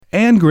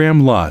Anne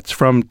Graham Lotz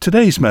from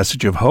today's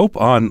message of hope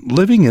on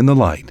Living in the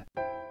Light.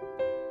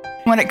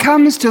 When it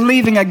comes to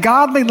leaving a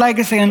godly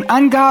legacy in an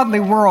ungodly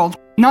world,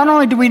 not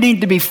only do we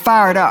need to be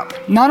fired up,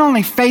 not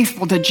only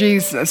faithful to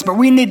Jesus, but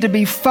we need to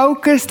be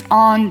focused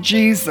on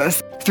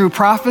Jesus through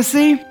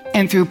prophecy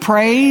and through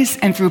praise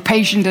and through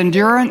patient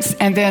endurance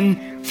and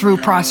then through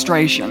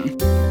prostration.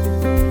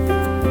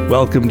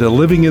 Welcome to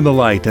Living in the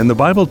Light and the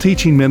Bible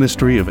teaching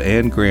ministry of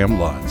Anne Graham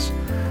Lotz.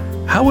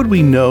 How would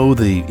we know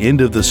the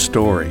end of the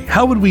story?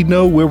 How would we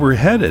know where we're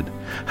headed?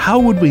 How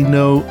would we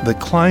know the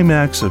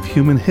climax of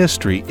human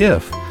history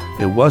if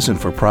it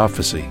wasn't for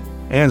prophecy?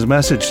 Anne's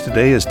message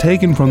today is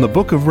taken from the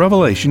book of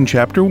Revelation,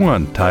 chapter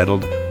 1,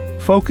 titled,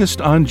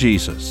 Focused on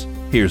Jesus.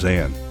 Here's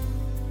Anne.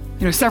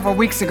 Several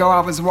weeks ago,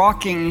 I was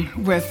walking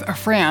with a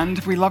friend.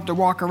 We love to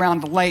walk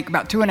around the lake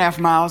about 2.5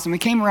 miles, and we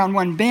came around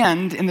one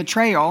bend in the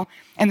trail,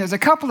 and there's a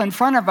couple in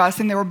front of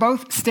us, and they were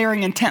both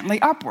staring intently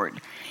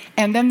upward.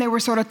 And then they were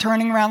sort of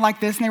turning around like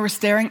this, and they were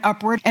staring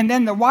upward. And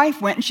then the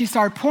wife went, and she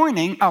started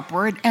pointing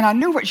upward, and I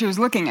knew what she was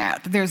looking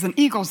at. There's an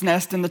eagle's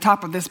nest in the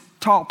top of this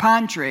tall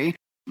pine tree,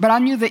 but I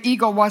knew the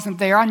eagle wasn't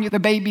there. I knew the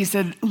babies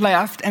had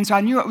left, and so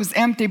I knew it was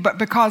empty. But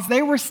because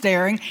they were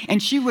staring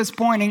and she was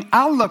pointing,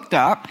 I looked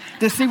up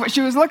to see what she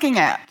was looking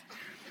at.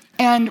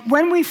 And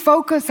when we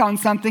focus on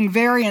something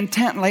very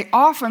intently,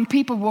 often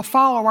people will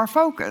follow our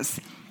focus.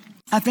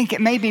 I think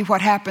it may be what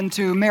happened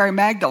to Mary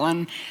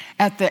Magdalene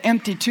at the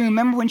empty tomb.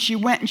 Remember when she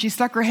went and she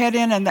stuck her head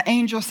in and the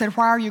angel said,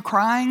 "Why are you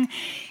crying?"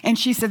 And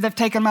she said, "They've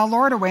taken my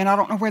Lord away and I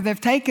don't know where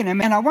they've taken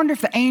him." And I wonder if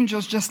the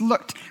angels just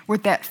looked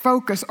with that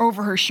focus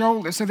over her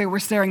shoulder, so they were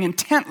staring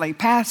intently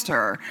past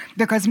her,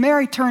 because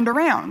Mary turned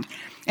around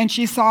and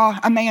she saw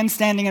a man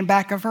standing in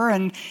back of her,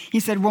 and he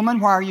said, "Woman,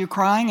 why are you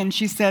crying?" And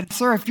she said,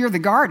 "Sir, if you're the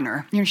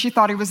gardener," she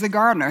thought he was the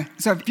gardener.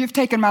 "So if you've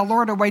taken my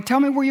Lord away, tell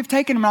me where you've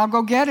taken him and I'll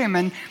go get him."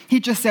 And he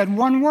just said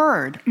one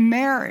word,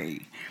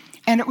 "Mary."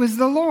 And it was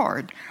the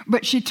Lord.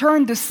 But she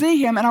turned to see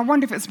him, and I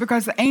wonder if it's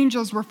because the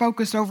angels were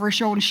focused over her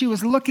shoulder and she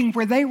was looking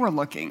where they were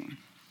looking.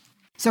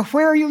 So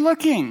where are you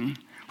looking?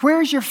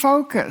 Where's your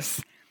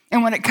focus?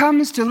 And when it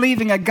comes to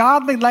leaving a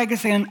godly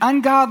legacy in an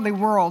ungodly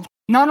world,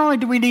 not only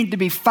do we need to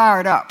be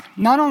fired up,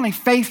 not only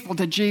faithful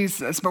to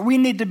Jesus, but we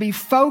need to be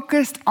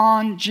focused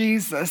on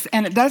Jesus.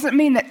 And it doesn't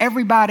mean that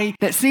everybody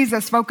that sees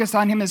us focused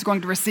on him is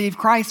going to receive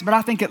Christ, but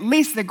I think at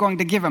least they're going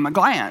to give him a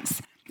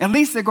glance. At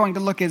least they're going to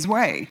look his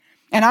way.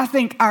 And I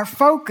think our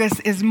focus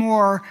is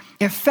more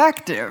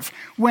effective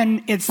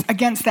when it's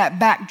against that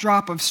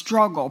backdrop of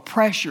struggle,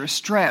 pressure,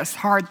 stress,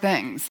 hard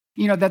things.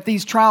 That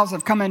these trials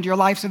have come into your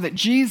life so that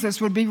Jesus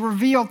would be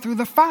revealed through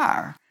the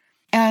fire.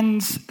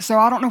 And so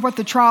I don't know what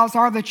the trials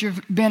are that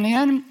you've been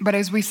in, but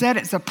as we said,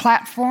 it's a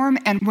platform.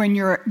 And when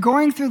you're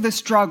going through the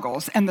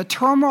struggles and the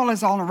turmoil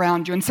is all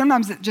around you, and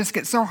sometimes it just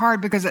gets so hard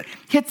because it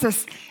hits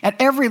us at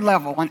every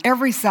level, on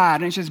every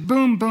side, and it's just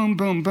boom, boom,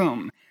 boom,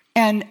 boom.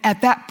 And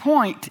at that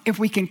point, if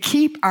we can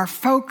keep our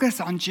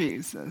focus on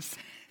Jesus,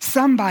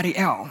 somebody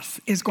else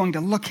is going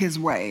to look his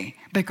way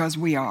because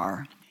we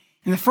are.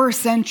 In the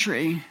first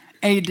century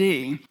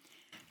AD,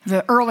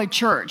 the early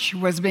church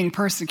was being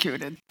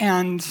persecuted,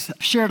 and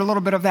shared a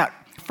little bit of that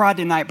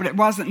Friday night, but it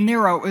wasn't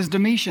Nero, it was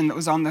Domitian that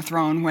was on the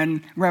throne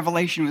when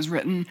Revelation was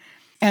written.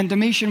 And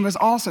Domitian was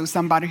also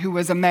somebody who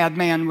was a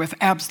madman with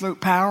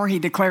absolute power. He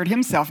declared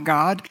himself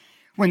God.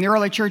 When the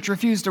early church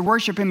refused to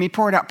worship him, he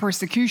poured out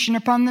persecution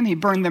upon them. He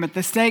burned them at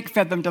the stake,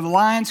 fed them to the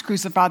lions,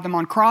 crucified them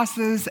on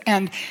crosses,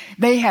 and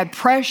they had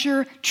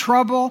pressure,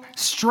 trouble,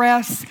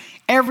 stress,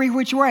 every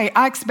which way.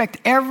 I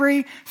expect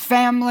every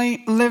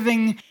family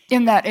living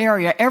in that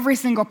area, every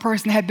single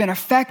person had been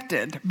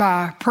affected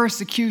by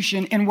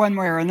persecution in one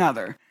way or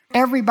another.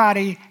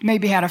 Everybody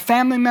maybe had a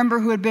family member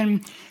who had been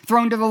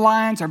thrown to the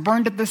lions or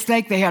burned at the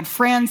stake. They had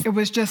friends. It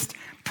was just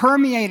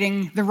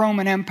permeating the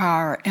Roman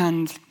Empire,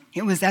 and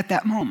it was at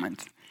that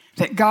moment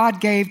that God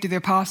gave to the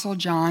Apostle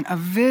John a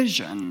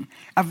vision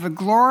of the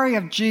glory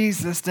of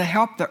Jesus to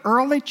help the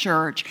early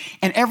church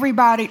and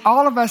everybody,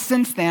 all of us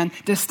since then,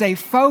 to stay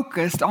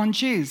focused on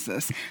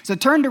Jesus. So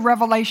turn to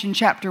Revelation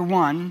chapter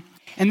 1,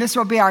 and this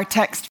will be our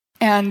text.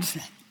 And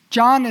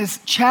John is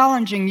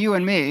challenging you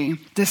and me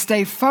to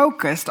stay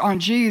focused on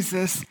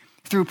Jesus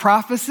through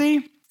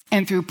prophecy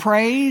and through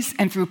praise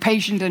and through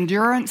patient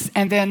endurance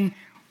and then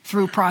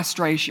through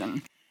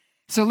prostration.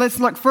 So let's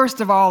look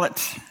first of all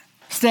at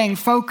staying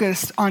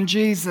focused on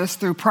Jesus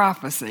through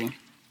prophecy.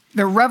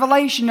 The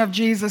revelation of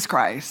Jesus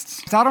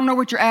Christ. So I don't know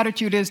what your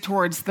attitude is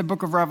towards the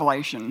book of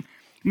Revelation.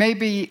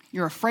 Maybe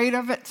you're afraid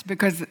of it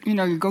because,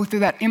 you go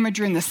through that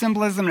imagery and the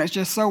symbolism and it's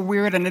just so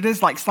weird, and it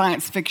is like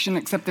science fiction,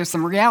 except there's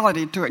some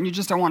reality to it and you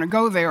just don't want to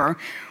go there.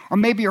 Or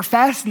maybe you're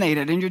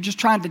fascinated and you're just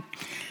trying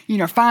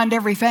to, find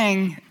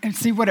everything and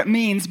see what it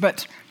means.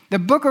 But the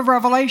book of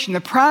Revelation,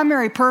 the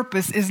primary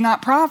purpose is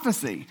not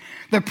prophecy.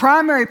 The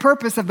primary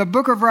purpose of the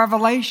book of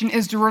Revelation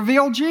is to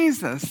reveal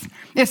Jesus.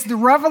 It's the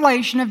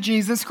revelation of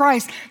Jesus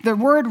Christ. The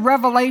word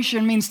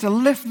revelation means to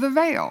lift the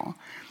veil.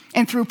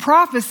 And through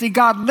prophecy,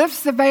 God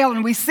lifts the veil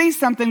and we see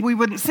something we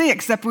wouldn't see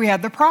except we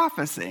had the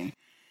prophecy.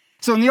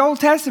 So in the Old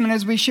Testament,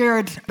 as we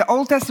shared, the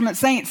Old Testament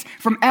saints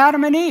from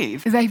Adam and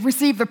Eve, they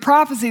received the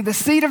prophecy, the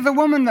seed of the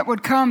woman that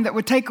would come, that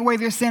would take away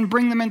their sin,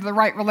 bring them into the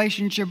right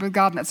relationship with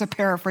God. And that's a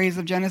paraphrase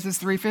of Genesis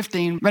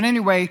 3:15. But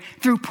anyway,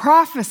 through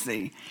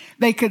prophecy,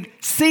 they could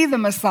see the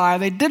Messiah.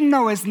 They didn't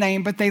know his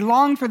name, but they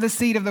longed for the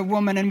seed of the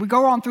woman. And we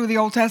go on through the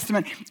Old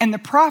Testament, and the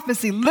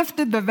prophecy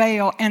lifted the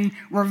veil and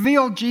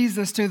revealed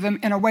Jesus to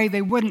them in a way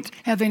they wouldn't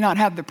had they not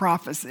had the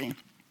prophecy.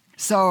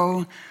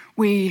 So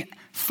we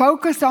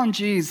focus on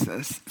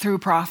Jesus through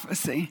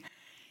prophecy,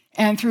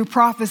 and through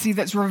prophecy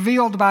that's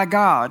revealed by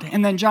God.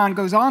 And then John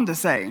goes on to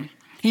say,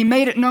 he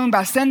made it known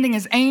by sending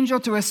his angel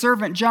to his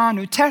servant John,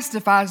 who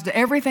testifies to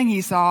everything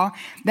he saw.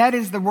 That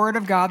is the word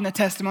of God and the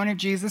testimony of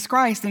Jesus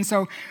Christ. And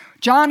so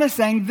John is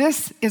saying,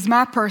 this is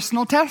my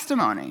personal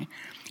testimony.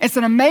 It's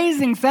an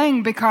amazing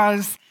thing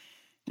because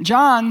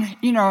John,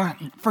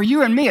 for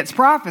you and me, it's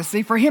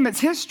prophecy. For him, it's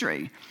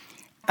history.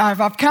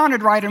 I've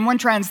counted right in one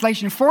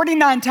translation,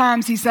 49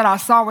 times he said, I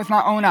saw with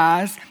my own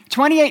eyes.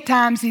 28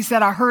 times he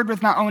said, I heard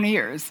with my own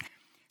ears.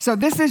 So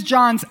this is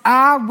John's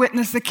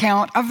eyewitness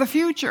account of the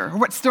future,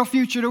 what's still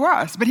future to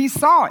us. But he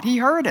saw it, he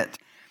heard it.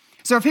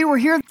 So if he were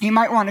here, he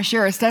might want to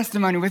share his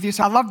testimony with you.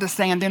 So I'd love to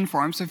stand in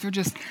for him. So if you'll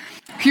just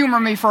humor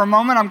me for a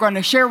moment, I'm going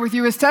to share with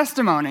you his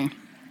testimony.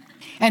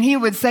 And he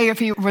would say, if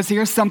he was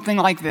here, something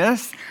like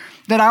this,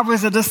 that I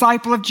was a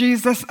disciple of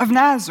Jesus of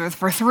Nazareth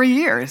for 3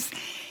 years.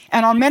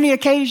 And on many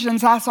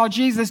occasions, I saw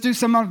Jesus do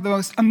some of the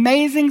most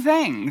amazing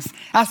things.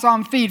 I saw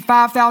him feed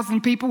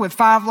 5,000 people with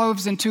 5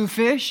 loaves and 2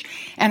 fish.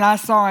 And I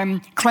saw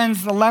him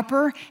cleanse the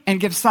leper and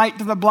give sight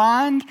to the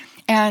blind.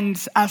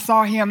 And I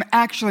saw him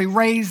actually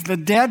raise the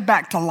dead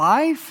back to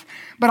life.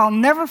 But I'll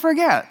never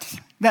forget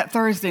that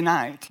Thursday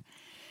night.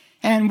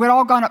 And we'd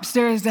all gone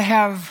upstairs to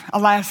have a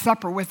Last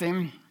Supper with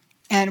him.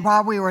 And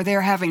while we were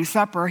there having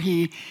supper,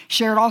 he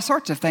shared all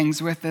sorts of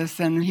things with us.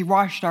 And he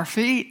washed our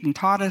feet and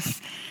taught us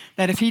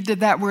that if he did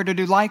that, we're to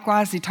do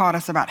likewise. He taught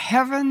us about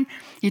heaven.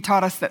 He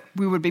taught us that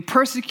we would be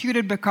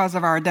persecuted because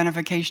of our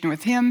identification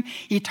with him.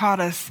 He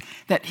taught us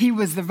that he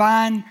was the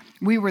vine,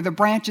 we were the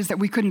branches, that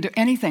we couldn't do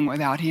anything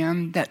without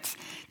him. That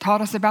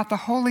taught us about the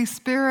Holy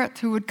Spirit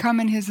who would come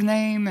in his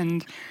name.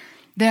 And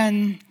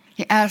then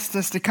he asked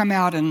us to come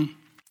out, and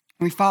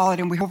we followed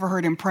him. We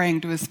overheard him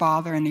praying to his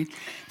Father. And he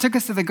took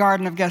us to the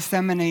Garden of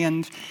Gethsemane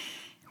and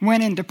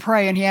went in to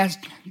pray. And he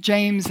asked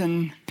James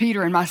and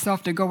Peter and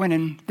myself to go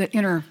in the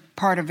inner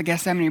part of the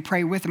Gethsemane and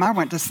pray with him. I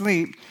went to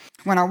sleep.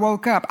 When I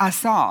woke up, I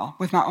saw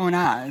with my own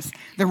eyes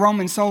the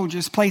Roman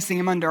soldiers placing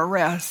him under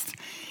arrest.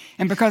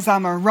 And because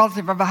I'm a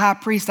relative of a high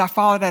priest, I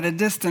followed at a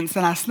distance,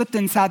 and I slipped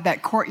inside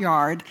that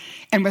courtyard.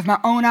 And with my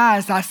own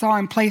eyes, I saw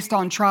him placed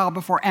on trial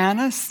before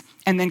Annas,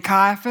 and then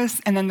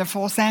Caiaphas, and then the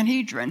full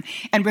Sanhedrin.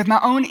 And with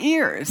my own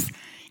ears,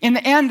 in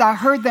the end, I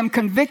heard them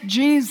convict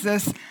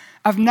Jesus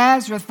of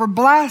Nazareth for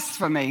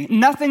blasphemy.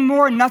 Nothing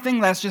more, nothing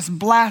less, just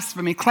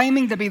blasphemy,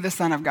 claiming to be the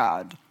Son of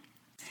God.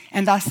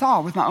 And I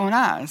saw with my own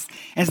eyes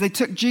as they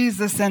took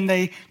Jesus and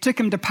they took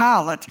him to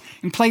Pilate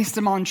and placed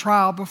him on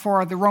trial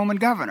before the Roman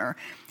governor,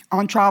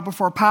 on trial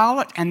before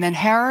Pilate, and then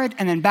Herod,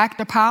 and then back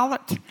to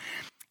Pilate.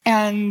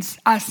 And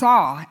I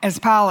saw as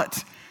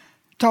Pilate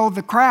told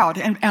the crowd,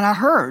 and I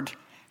heard,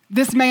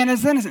 this man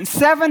is innocent.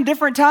 7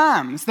 different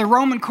times the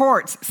Roman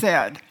courts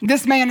said,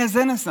 this man is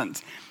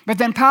innocent. But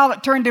then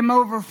Pilate turned him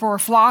over for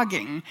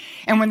flogging.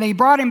 And when they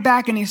brought him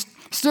back and he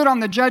stood on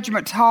the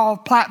judgment hall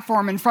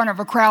platform in front of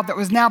a crowd that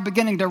was now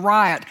beginning to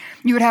riot,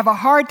 you would have a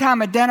hard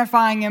time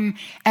identifying him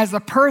as a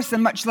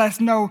person, much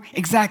less know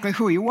exactly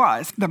who he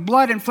was. The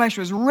blood and flesh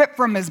was ripped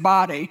from his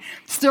body,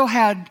 still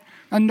had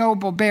a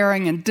noble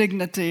bearing and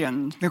dignity,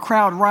 and the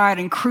crowd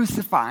rioting,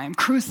 crucify him.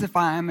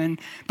 And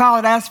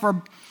Pilate asked for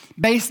a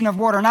basin of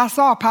water, and I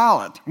saw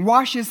Pilate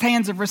wash his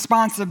hands of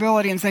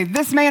responsibility and say,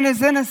 this man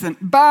is innocent,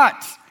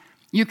 but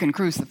you can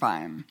crucify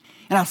him.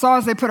 And I saw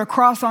as they put a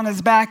cross on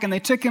his back, and they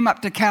took him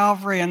up to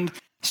Calvary and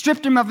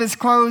stripped him of his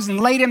clothes and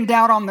laid him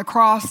down on the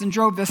cross and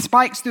drove the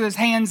spikes through his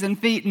hands and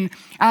feet. And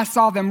I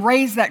saw them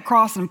raise that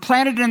cross and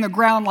plant it in the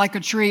ground like a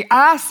tree.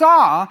 I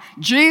saw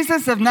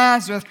Jesus of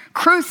Nazareth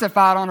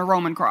crucified on a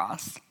Roman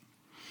cross.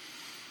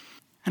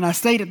 And I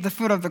stayed at the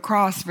foot of the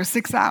cross for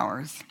 6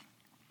 hours.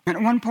 And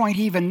at one point,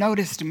 he even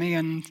noticed me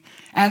and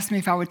asked me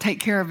if I would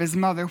take care of his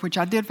mother, which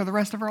I did for the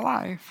rest of her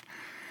life.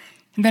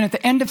 And then at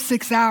the end of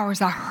 6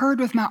 hours, I heard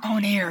with my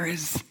own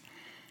ears,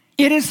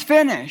 it is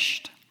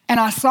finished. And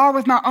I saw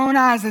with my own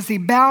eyes as he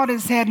bowed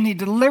his head and he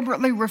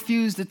deliberately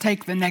refused to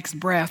take the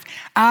next breath.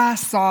 I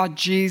saw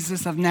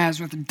Jesus of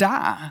Nazareth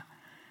die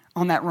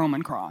on that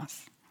Roman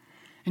cross.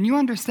 And you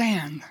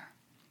understand,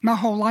 my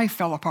whole life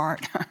fell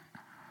apart.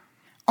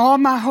 All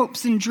my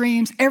hopes and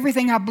dreams,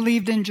 everything I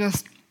believed in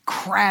just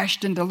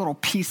crashed into little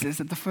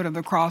pieces at the foot of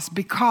the cross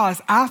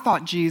because I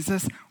thought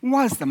Jesus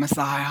was the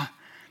Messiah.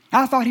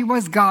 I thought he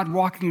was God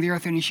walking the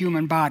earth in a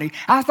human body.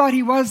 I thought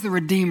he was the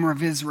Redeemer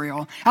of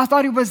Israel. I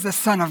thought he was the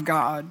Son of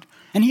God.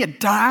 And he had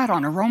died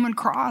on a Roman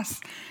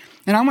cross.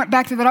 And I went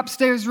back to that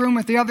upstairs room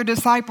with the other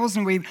disciples,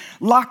 and we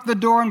locked the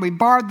door and we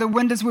barred the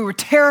windows. We were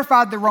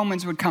terrified the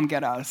Romans would come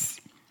get us.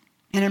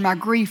 And in my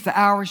grief, the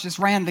hours just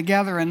ran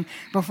together, and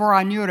before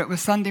I knew it, it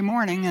was Sunday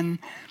morning, and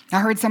I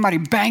heard somebody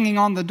banging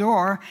on the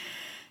door.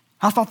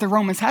 I thought the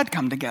Romans had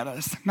come to get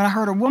us, but I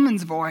heard a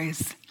woman's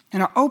voice,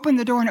 and I opened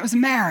the door, and it was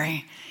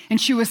Mary. And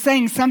she was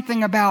saying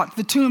something about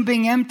the tomb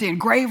being empty and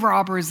grave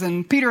robbers.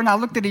 And Peter and I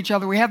looked at each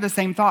other. We had the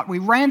same thought. We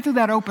ran through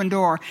that open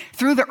door,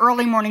 through the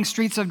early morning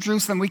streets of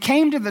Jerusalem. We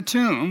came to the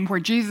tomb where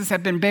Jesus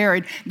had been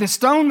buried. The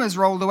stone was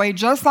rolled away,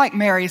 just like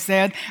Mary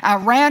said. I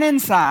ran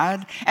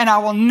inside, and I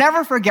will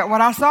never forget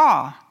what I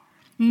saw.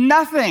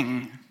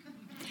 Nothing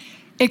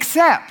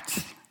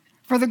except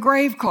for the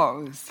grave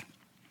clothes.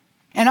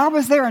 And I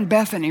was there in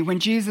Bethany when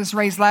Jesus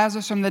raised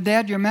Lazarus from the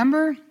dead, you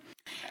remember?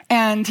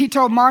 And he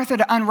told Martha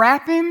to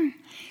unwrap him.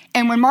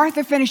 And when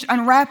Martha finished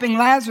unwrapping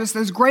Lazarus,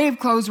 those grave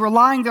clothes were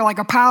lying there like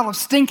a pile of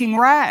stinking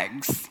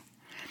rags.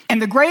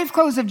 And the grave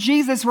clothes of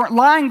Jesus weren't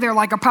lying there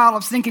like a pile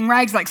of stinking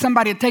rags, like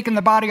somebody had taken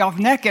the body off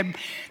naked.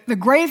 The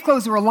grave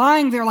clothes were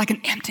lying there like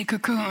an empty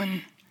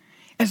cocoon,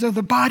 as though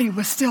the body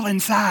was still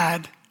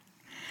inside.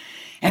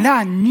 And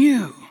I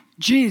knew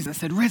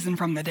Jesus had risen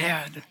from the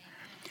dead,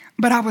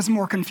 but I was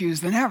more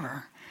confused than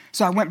ever.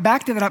 So I went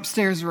back to that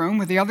upstairs room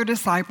with the other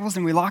disciples,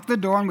 and we locked the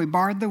door and we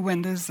barred the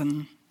windows.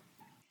 And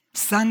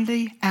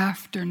Sunday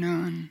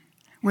afternoon,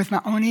 with my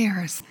own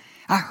ears,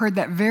 I heard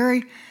that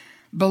very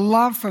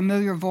beloved,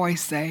 familiar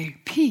voice say,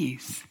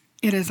 "Peace,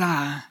 it is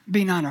I,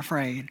 be not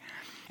afraid."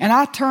 And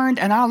I turned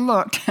and I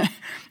looked,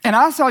 and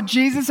I saw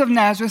Jesus of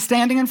Nazareth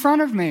standing in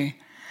front of me.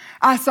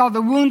 I saw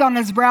the wound on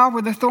his brow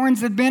where the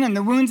thorns had been, and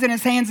the wounds in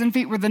his hands and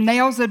feet where the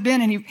nails had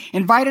been, and he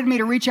invited me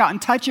to reach out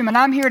and touch him. And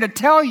I'm here to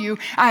tell you,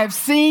 I have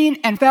seen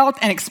and felt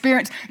and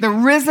experienced the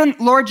risen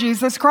Lord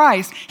Jesus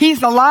Christ.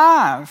 He's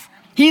alive.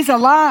 He's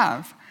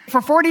alive. For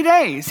 40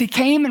 days, he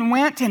came and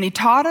went, and he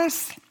taught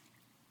us.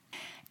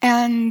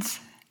 And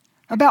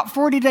about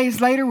 40 days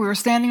later, we were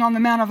standing on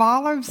the Mount of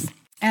Olives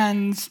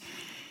and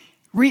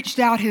reached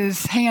out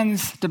his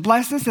hands to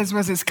bless us, as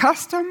was his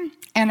custom.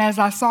 And as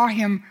I saw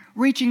him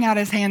reaching out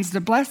his hands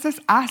to bless us,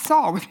 I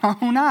saw with my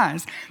own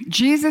eyes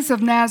Jesus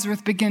of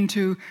Nazareth begin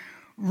to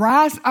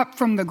rise up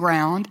from the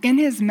ground in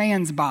his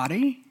man's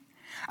body.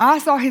 I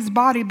saw his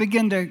body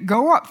begin to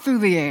go up through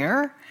the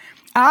air.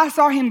 I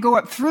saw him go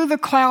up through the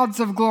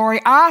clouds of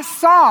glory. I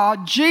saw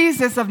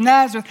Jesus of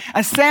Nazareth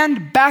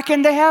ascend back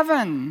into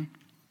heaven.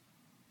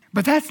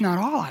 But that's not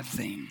all I've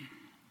seen.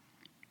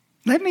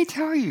 Let me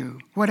tell you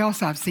what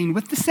else I've seen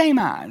with the same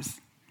eyes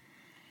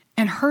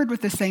and heard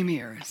with the same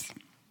ears.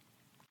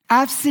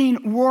 I've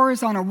seen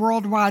wars on a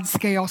worldwide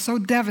scale so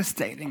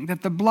devastating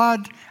that the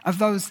blood of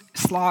those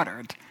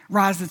slaughtered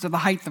rises to the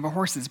height of a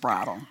horse's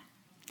bridle.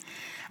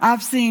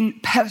 I've seen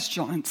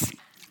pestilence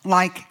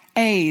like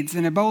AIDS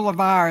and Ebola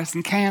virus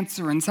and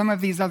cancer and some of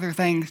these other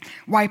things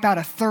wipe out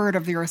a third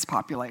of the Earth's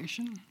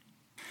population.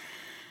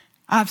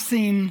 I've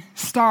seen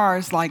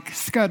stars like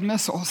Scud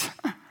missiles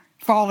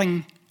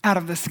falling out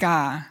of the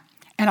sky.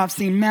 And I've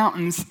seen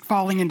mountains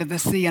falling into the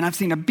sea, and I've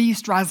seen a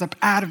beast rise up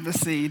out of the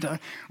sea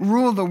to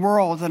rule the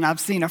world, and I've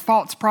seen a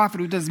false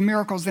prophet who does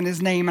miracles in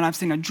his name, and I've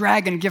seen a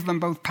dragon give them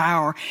both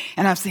power,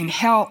 and I've seen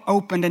hell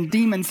opened and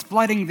demons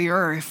flooding the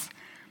earth,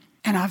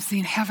 and I've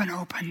seen heaven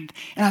opened,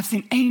 and I've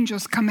seen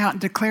angels come out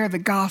and declare the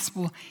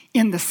gospel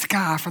in the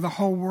sky for the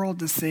whole world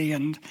to see,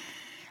 and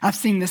I've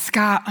seen the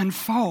sky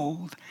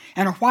unfold,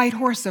 and a white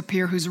horse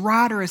appear whose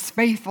rider is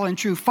faithful and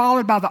true,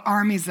 followed by the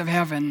armies of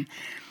heaven.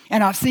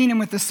 And I've seen him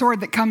with the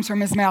sword that comes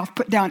from his mouth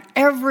put down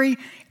every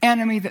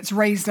enemy that's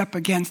raised up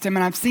against him.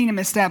 And I've seen him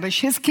establish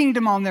his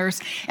kingdom on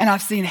earth. And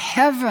I've seen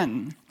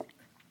heaven.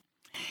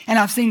 And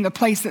I've seen the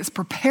place that's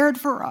prepared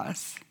for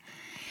us.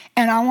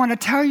 And I want to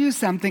tell you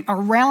something.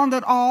 Around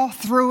it all,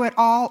 through it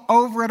all,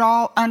 over it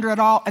all, under it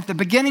all, at the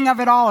beginning of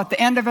it all, at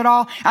the end of it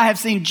all, I have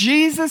seen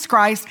Jesus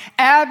Christ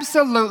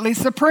absolutely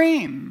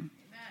supreme.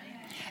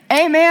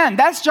 Amen.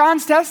 That's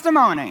John's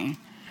testimony.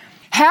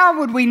 How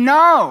would we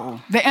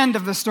know the end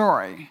of the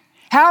story?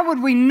 How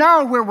would we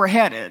know where we're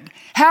headed?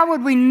 How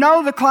would we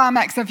know the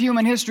climax of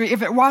human history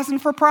if it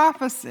wasn't for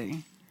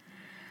prophecy?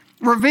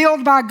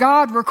 Revealed by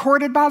God,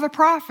 recorded by the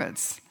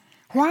prophets.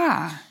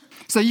 Why?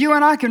 So you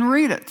and I can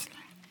read it.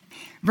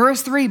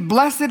 Verse 3,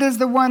 blessed is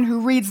the one who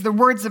reads the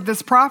words of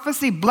this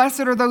prophecy.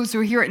 Blessed are those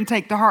who hear it and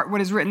take to heart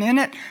what is written in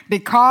it,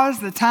 because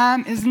the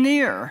time is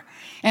near.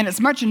 And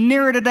it's much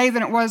nearer today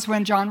than it was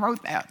when John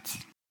wrote that.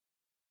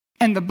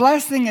 And the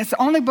blessing is the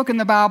only book in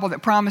the Bible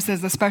that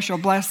promises a special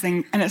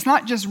blessing. And it's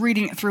not just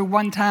reading it through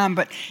one time,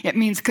 but it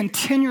means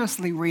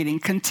continuously reading,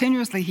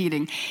 continuously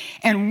heeding.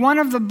 And one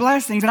of the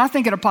blessings, and I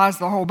think it applies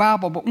to the whole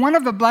Bible, but one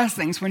of the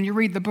blessings when you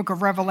read the book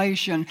of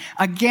Revelation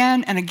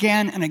again and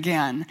again and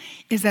again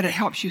is that it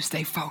helps you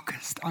stay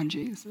focused on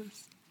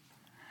Jesus.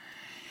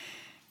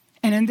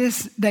 And in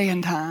this day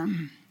and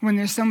time, when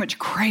there's so much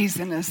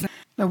craziness,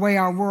 the way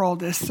our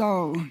world is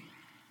so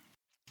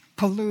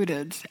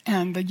polluted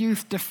and the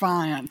youth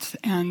defiant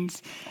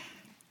and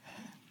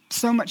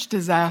so much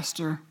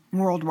disaster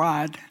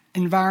worldwide,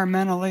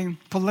 environmentally,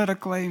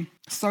 politically,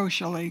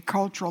 socially,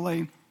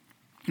 culturally,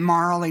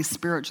 morally,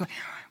 spiritually,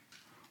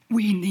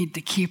 we need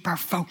to keep our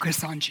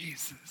focus on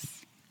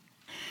Jesus.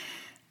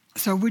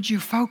 So would you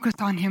focus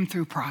on him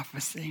through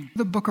prophecy?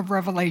 The book of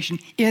Revelation,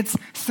 it's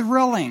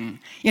thrilling.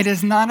 It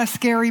is not a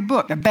scary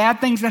book. The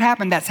bad things that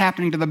happen, that's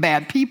happening to the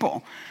bad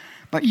people.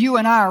 But you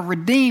and I are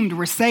redeemed,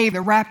 we're saved,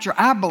 the rapture,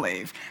 I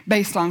believe,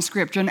 based on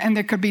Scripture. And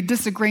there could be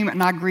disagreement,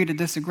 and I agree to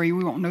disagree.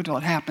 We won't know till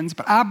it happens.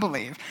 But I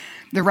believe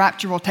the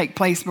rapture will take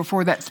place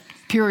before that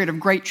period of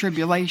great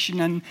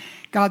tribulation, and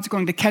God's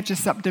going to catch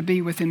us up to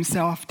be with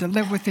himself, to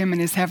live with him in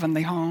his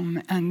heavenly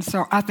home. And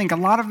so I think a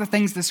lot of the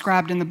things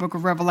described in the book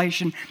of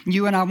Revelation,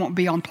 you and I won't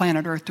be on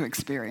planet Earth to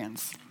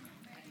experience.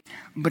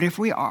 But if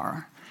we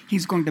are,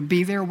 he's going to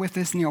be there with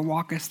us and he'll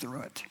walk us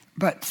through it.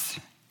 But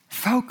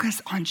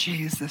focus on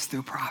Jesus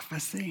through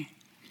prophecy.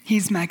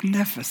 He's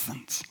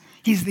magnificent.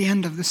 He's the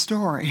end of the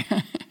story.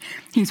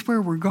 He's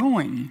where we're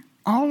going.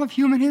 All of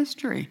human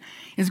history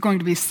is going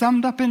to be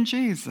summed up in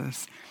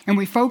Jesus. And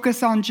we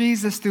focus on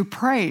Jesus through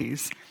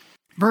praise.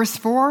 Verse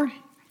 4,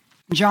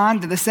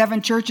 John, to the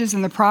 7 churches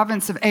in the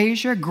province of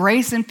Asia,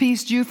 grace and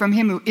peace to you from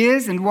him who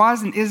is and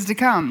was and is to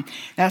come.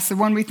 That's the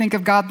one we think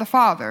of God the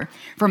Father.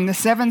 From the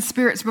 7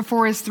 spirits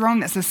before his throne,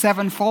 that's the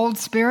sevenfold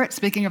Spirit,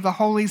 speaking of the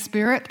Holy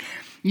Spirit,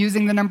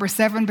 using the number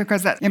 7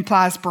 because that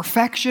implies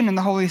perfection, and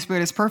the Holy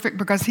Spirit is perfect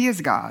because he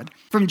is God.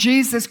 From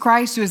Jesus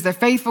Christ, who is the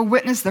faithful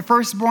witness, the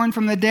firstborn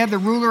from the dead, the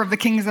ruler of the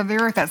kings of the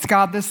earth, that's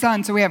God the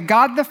Son. So we have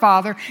God the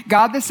Father,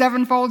 God the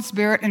sevenfold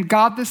Spirit, and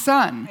God the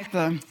Son.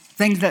 The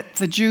things that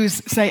the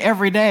Jews say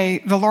every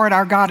day, the Lord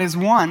our God is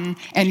one,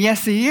 and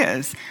yes, he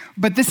is.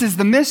 But this is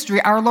the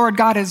mystery. Our Lord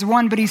God is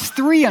one, but he's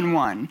 3 in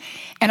 1.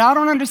 And I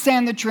don't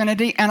understand the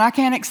Trinity, and I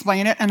can't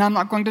explain it, and I'm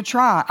not going to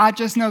try. I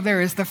just know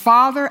there is the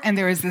Father, and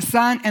there is the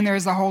Son, and there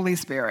is the Holy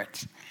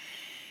Spirit.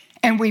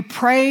 And we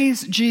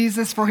praise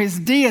Jesus for his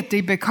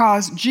deity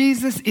because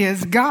Jesus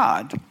is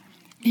God.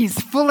 He's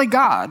fully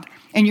God.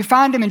 And you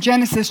find him in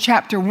Genesis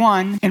chapter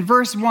 1, in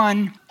verse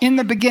 1, in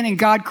the beginning,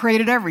 God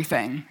created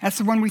everything. That's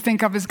the one we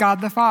think of as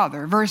God the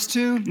Father. Verse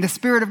 2, the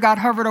Spirit of God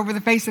hovered over the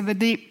face of the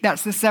deep.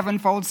 That's the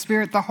sevenfold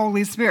Spirit, the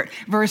Holy Spirit.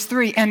 Verse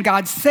 3, and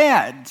God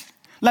said,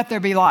 let there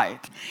be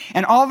light.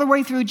 And all the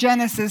way through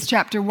Genesis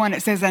chapter 1,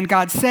 it says, and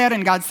God said,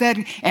 and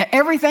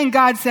everything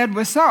God said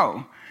was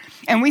so.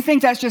 And we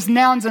think that's just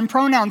nouns and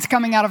pronouns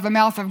coming out of the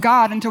mouth of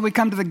God until we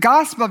come to the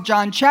Gospel of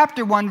John,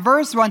 chapter 1,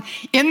 verse 1.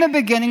 In the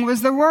beginning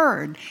was the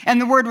Word,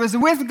 and the Word was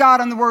with God,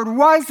 and the Word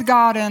was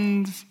God,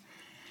 and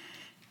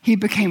he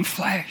became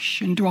flesh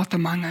and dwelt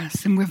among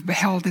us, and we've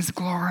beheld his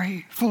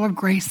glory, full of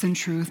grace and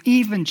truth,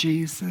 even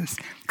Jesus.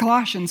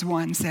 Colossians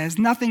 1 says,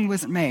 nothing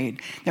was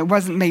made that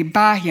wasn't made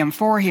by him,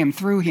 for him,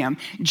 through him.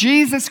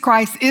 Jesus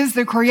Christ is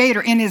the creator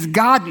in his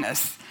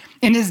godness,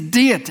 in his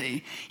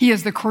deity. He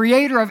is the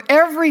creator of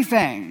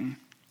everything.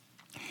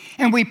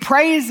 And we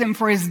praise him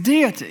for his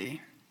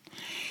deity.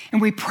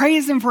 And we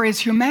praise him for his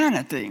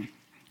humanity.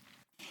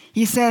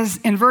 He says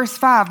in verse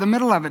 5, the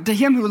middle of it, to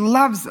him who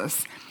loves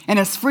us and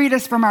has freed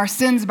us from our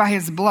sins by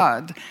his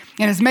blood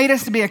and has made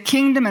us to be a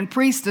kingdom and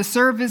priests to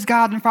serve his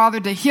God and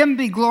Father, to him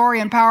be glory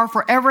and power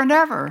forever and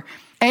ever.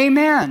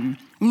 Amen.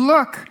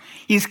 Look,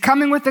 he's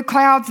coming with the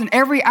clouds, and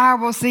every eye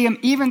will see him,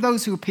 even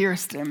those who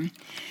pierced him.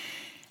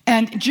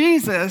 And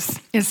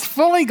Jesus is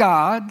fully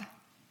God,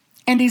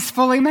 and he's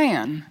fully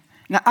man.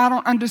 Now, I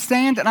don't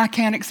understand, and I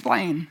can't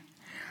explain.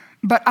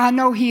 But I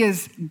know he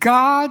is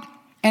God,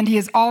 and he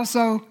is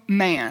also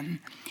man.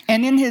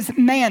 And in his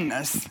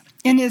manness,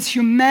 in his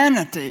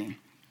humanity,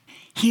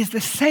 he is the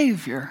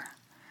Savior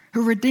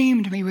who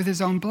redeemed me with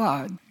his own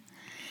blood.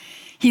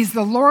 He's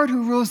the Lord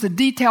who rules the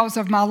details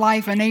of my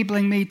life,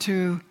 enabling me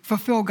to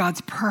fulfill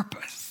God's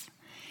purpose.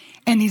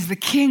 And he's the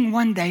King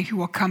one day who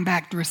will come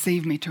back to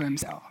receive me to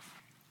himself.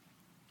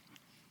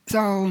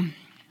 So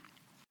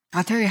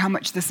I'll tell you how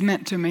much this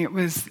meant to me. It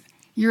was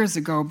years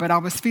ago, but I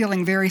was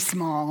feeling very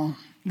small,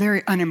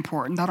 very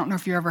unimportant. I don't know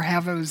if you ever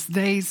have those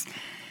days.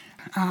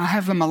 I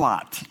have them a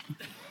lot,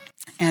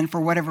 and for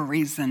whatever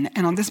reason.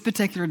 And on this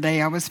particular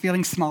day, I was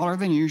feeling smaller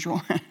than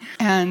usual.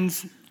 And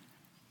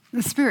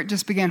the Spirit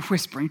just began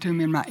whispering to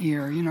me in my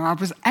ear. You know, I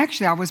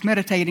was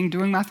meditating,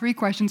 doing my 3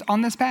 questions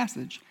on this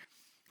passage.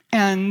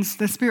 And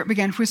the Spirit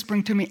began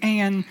whispering to me,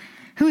 Ann,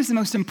 who is the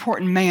most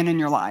important man in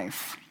your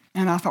life?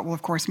 And I thought, well,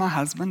 of course, my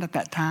husband at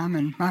that time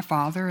and my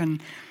father.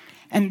 And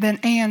then,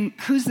 Ann,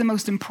 who's the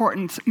most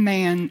important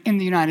man in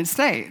the United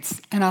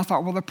States? And I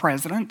thought, well, the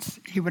president.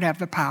 He would have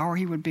the power.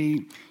 He would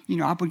be,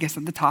 I would guess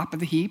at the top of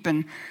the heap.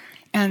 And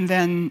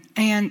then,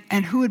 Ann,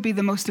 and who would be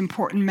the most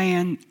important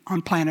man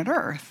on planet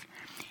Earth?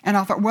 And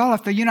I thought, well,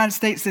 if the United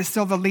States is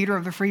still the leader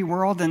of the free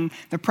world and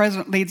the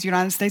president leads the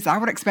United States, I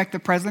would expect the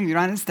president of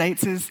the United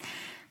States is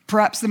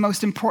perhaps the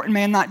most important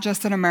man, not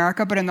just in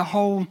America, but in the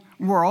whole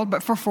world,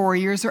 but for 4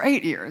 years or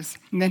 8 years.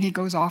 And then he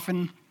goes off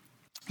and,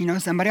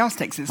 somebody else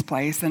takes his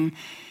place. And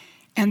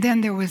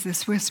then there was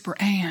this whisper,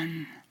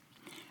 Ann,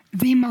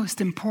 the most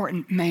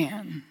important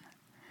man,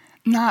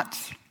 not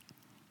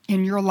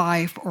in your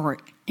life or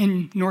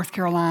in North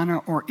Carolina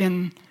or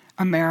in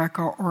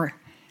America or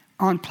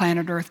on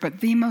planet Earth, but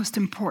the most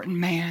important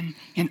man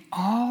in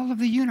all of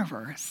the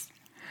universe.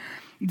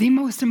 The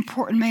most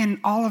important man in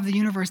all of the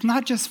universe,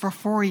 not just for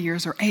 4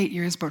 years or 8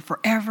 years, but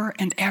forever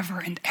and ever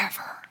and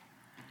ever.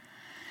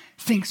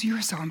 thinks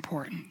you're so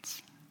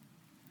important,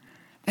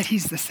 that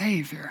he's the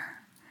Savior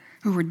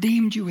who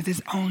redeemed you with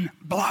his own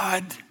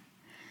blood.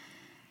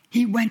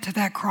 He went to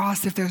that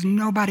cross. If there's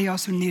nobody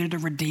else who needed a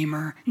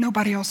redeemer,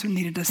 nobody else who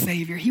needed a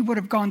Savior, he would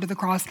have gone to the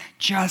cross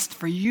just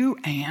for you,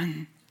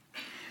 Anne.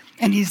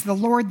 And he's the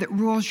Lord that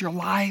rules your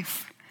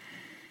life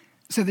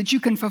so that you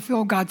can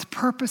fulfill God's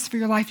purpose for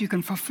your life. You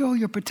can fulfill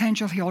your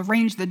potential. He'll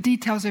arrange the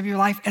details of your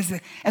life as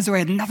though he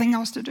had nothing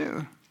else to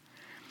do.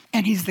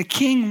 And he's the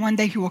King one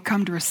day who will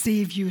come to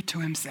receive you to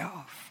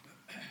himself.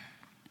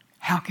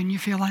 How can you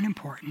feel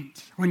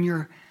unimportant when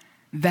you're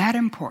that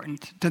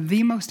important to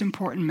the most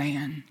important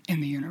man in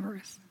the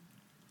universe?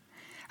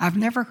 I've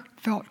never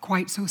felt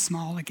quite so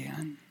small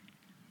again.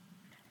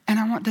 And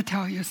I want to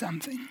tell you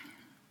something.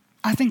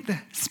 I think the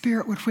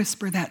Spirit would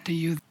whisper that to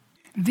you.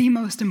 The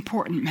most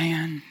important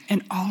man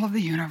in all of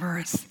the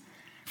universe,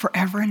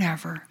 forever and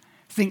ever,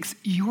 thinks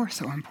you're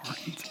so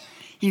important.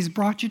 He's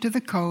brought you to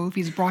the Cove.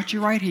 He's brought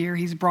you right here.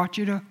 He's brought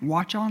you to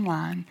watch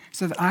online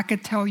so that I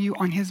could tell you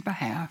on his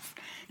behalf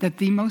that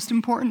the most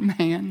important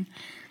man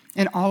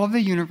in all of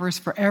the universe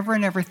forever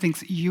and ever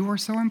thinks you are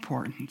so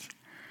important,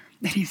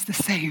 that he's the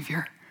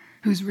Savior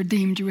who's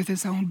redeemed you with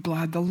his own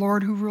blood, the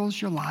Lord who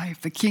rules your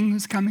life, the King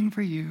who's coming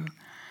for you.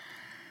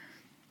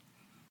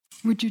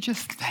 Would you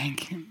just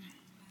thank him?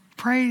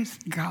 Praise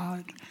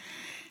God.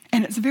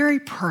 And it's very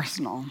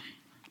personal.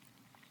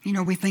 You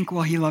know, we think,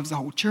 well, he loves the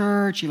whole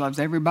church, he loves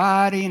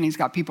everybody, and he's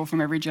got people from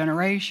every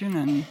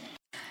generation.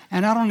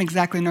 And I don't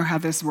exactly know how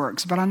this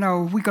works, but I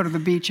know we go to the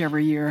beach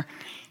every year,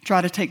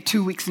 try to take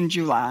 2 weeks in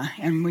July,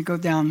 and we go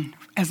down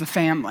as a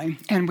family.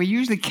 And we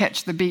usually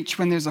catch the beach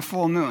when there's a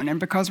full moon. And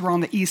because we're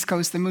on the East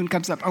Coast, the moon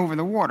comes up over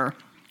the water.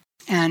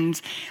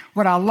 And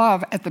what I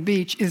love at the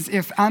beach is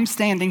if I'm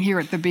standing here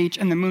at the beach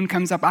and the moon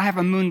comes up, I have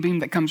a moonbeam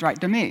that comes right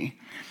to me.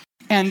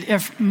 And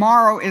if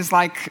Morrow is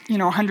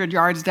 100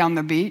 yards down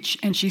the beach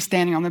and she's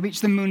standing on the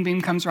beach, the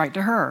moonbeam comes right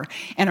to her.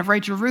 And if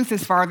Rachel Ruth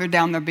is farther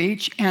down the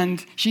beach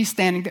and she's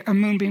standing there, a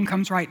moonbeam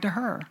comes right to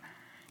her.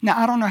 Now,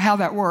 I don't know how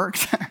that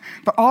works,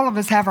 but all of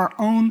us have our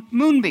own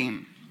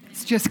moonbeam.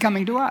 It's just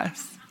coming to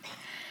us.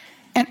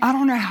 And I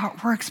don't know how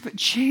it works, but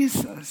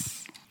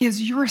Jesus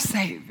is your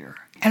Savior,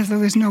 as though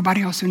there's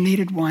nobody else who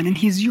needed one. And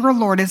he's your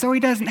Lord, as though he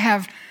doesn't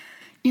have,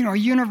 a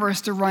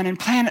universe to run and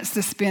planets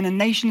to spin and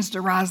nations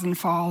to rise and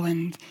fall.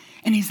 And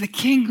he's the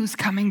King who's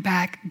coming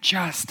back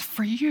just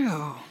for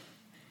you.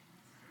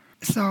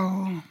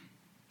 So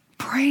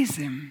praise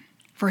him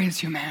for his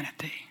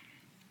humanity,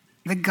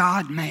 the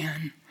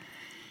God-man.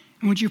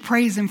 And would you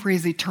praise him for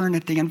his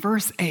eternity? And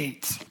verse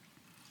 8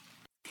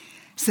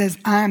 says,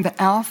 I am the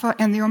Alpha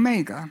and the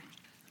Omega.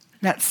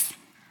 That's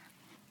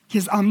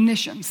his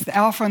omniscience. The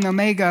Alpha and the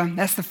Omega,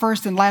 that's the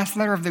first and last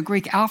letter of the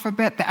Greek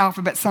alphabet. The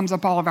alphabet sums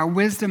up all of our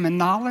wisdom and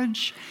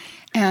knowledge.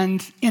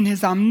 And in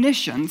his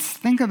omniscience,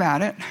 think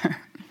about it,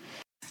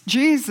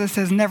 Jesus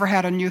has never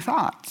had a new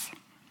thought.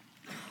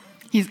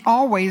 He's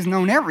always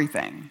known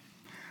everything,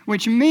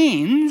 which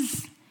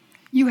means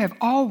you have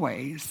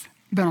always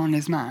been on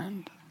his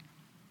mind.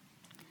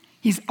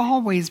 He's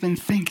always been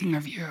thinking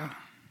of you.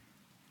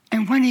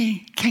 And when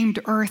he came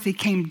to earth, he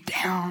came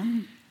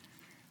down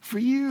for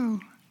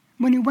you.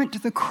 When he went to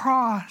the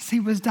cross, he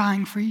was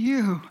dying for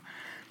you.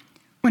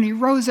 When he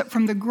rose up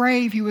from the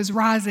grave, he was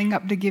rising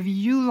up to give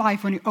you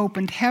life. When he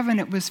opened heaven,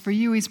 it was for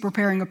you. He's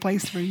preparing a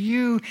place for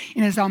you.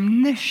 In his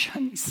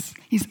omniscience,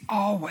 he's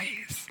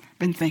always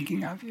been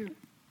thinking of you,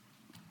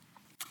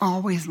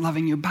 always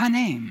loving you by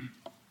name.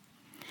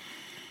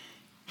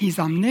 He's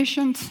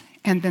omniscient,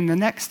 and then the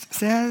next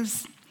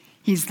says,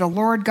 he's the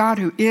Lord God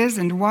who is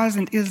and was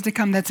and is to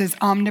come. That's his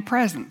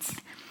omnipresence.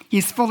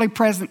 He's fully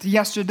present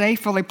yesterday,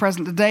 fully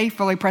present today,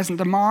 fully present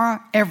tomorrow,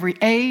 every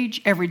age,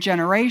 every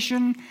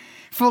generation,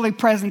 fully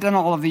present in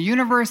all of the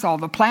universe, all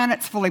the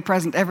planets, fully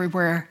present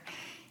everywhere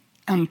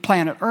on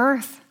planet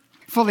Earth,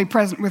 fully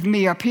present with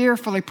me up here,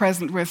 fully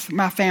present with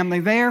my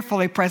family there,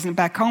 fully present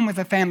back home with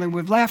the family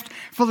we've left,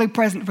 fully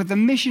present with the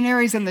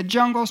missionaries in the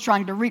jungles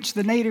trying to reach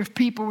the native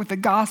people with the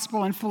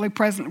gospel, and fully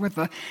present with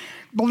the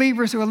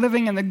believers who are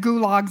living in the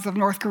gulags of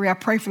North Korea. I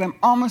pray for them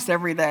almost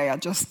every day.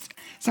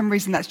 Some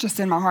reason that's just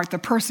in my heart. The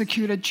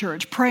persecuted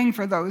church, praying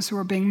for those who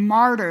are being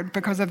martyred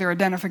because of their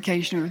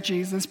identification with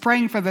Jesus,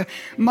 praying for the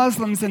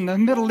Muslims in the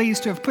Middle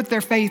East who have put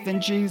their faith in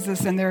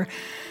Jesus and they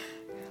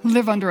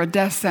live under a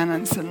death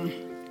sentence. And,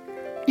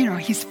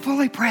 he's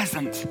fully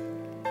present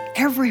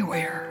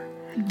everywhere,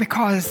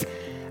 because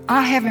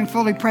I have him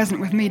fully present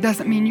with me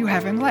doesn't mean you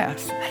have him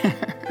less.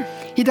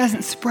 He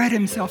doesn't spread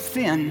himself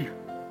thin.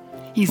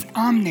 He's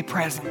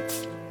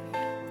omnipresent.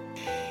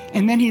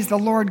 And then he's the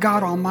Lord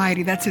God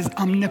Almighty. That's his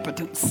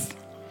omnipotence.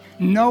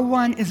 No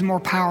one is more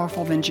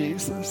powerful than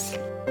Jesus.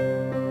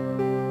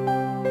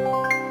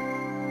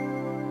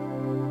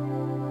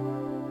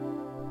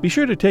 Be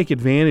sure to take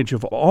advantage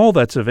of all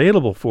that's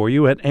available for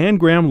you at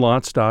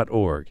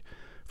annegrahamlotz.org.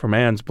 From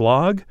Anne's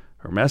blog,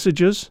 her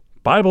messages,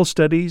 Bible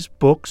studies,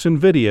 books, and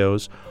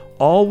videos,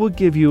 all will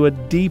give you a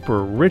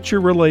deeper,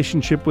 richer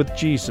relationship with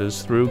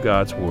Jesus through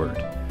God's Word.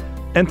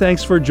 And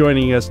thanks for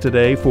joining us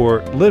today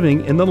for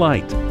Living in the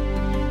Light.